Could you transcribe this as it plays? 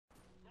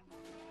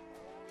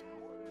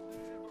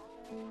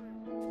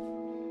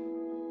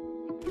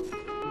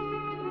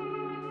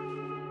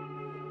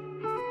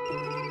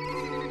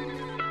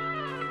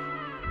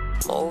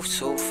move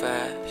too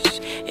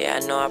fast. Yeah,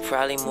 I know I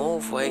probably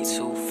move way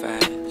too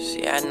fast.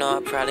 Yeah, I know I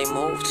probably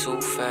move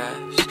too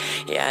fast.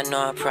 Yeah, I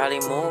know I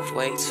probably move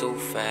way too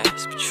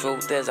fast. But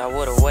truth is, I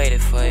would've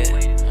waited for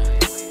you.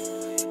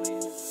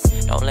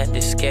 Don't let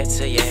this get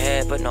to your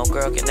head, but no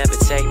girl can ever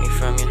take me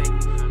from you.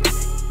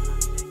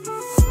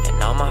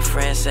 And all my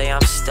friends say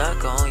I'm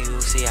stuck on you.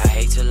 See, I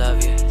hate to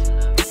love you.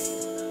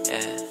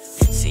 Yeah.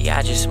 See,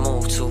 I just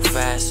moved too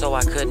fast, so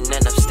I couldn't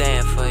end up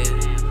staying for you.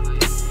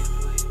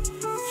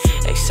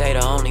 They say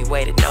the only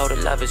way to know that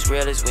love is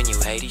real is when you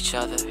hate each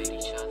other.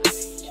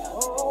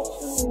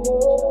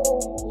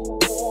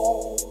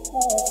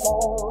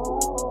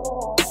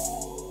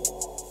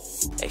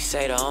 They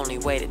say the only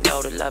way to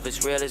know that love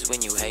is real is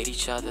when you hate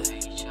each other.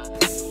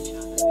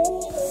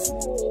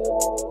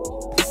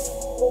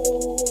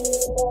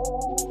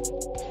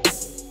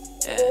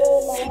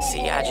 Yeah.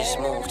 See, I just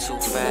moved too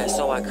fast,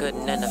 so I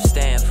couldn't end up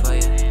staying for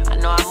you. I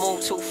know I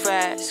moved too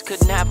fast,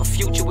 couldn't have a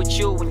future with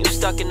you when you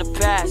stuck in the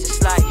past.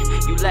 It's like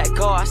you let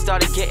go, I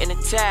started getting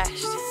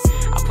attached.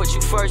 I put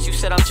you first, you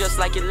said I'm just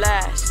like your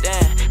last.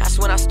 Damn, that's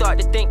when I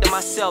started to think to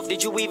myself,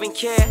 did you even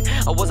care?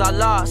 Or was I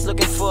lost,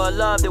 looking for a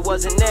love that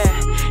wasn't there?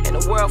 In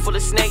a world full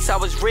of snakes, I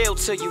was real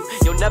to you.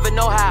 You'll never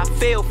know how I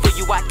feel for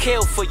you, I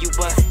kill for you.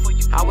 But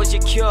I was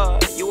your cure,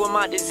 you were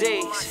my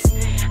disease.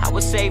 I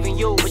was saving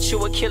you, but you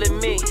were killing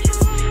me.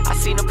 I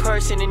seen a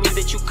person in you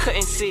that you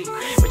couldn't see,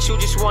 but you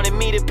just wanted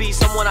me to be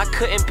someone I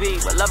couldn't be.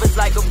 But love is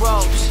like a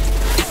rose,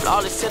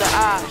 flawless to the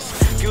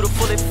eyes,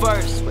 beautiful at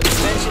first, but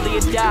eventually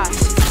it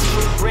dies.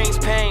 Truth brings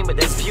pain, but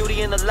there's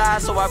beauty in the lie,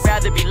 so I'd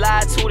rather be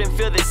lied to than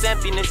feel this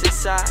emptiness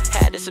inside.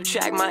 Had to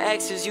subtract my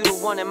exes, you the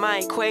one in my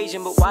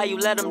equation, but why you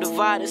let them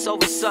divide us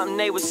over something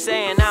they was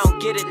saying? I don't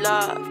get it,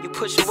 love. You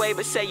push away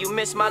but say you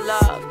miss my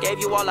love. Gave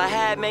you all I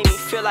had, made me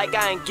feel like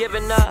I ain't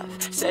giving up.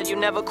 Said you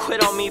never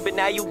quit on me, but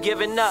now you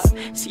giving up.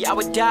 See, I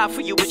would die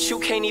for you, but you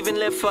can't even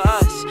live for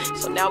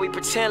us. So now we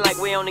pretend like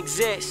we don't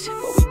exist,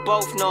 but we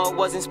both know it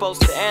wasn't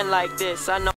supposed to end like this. I know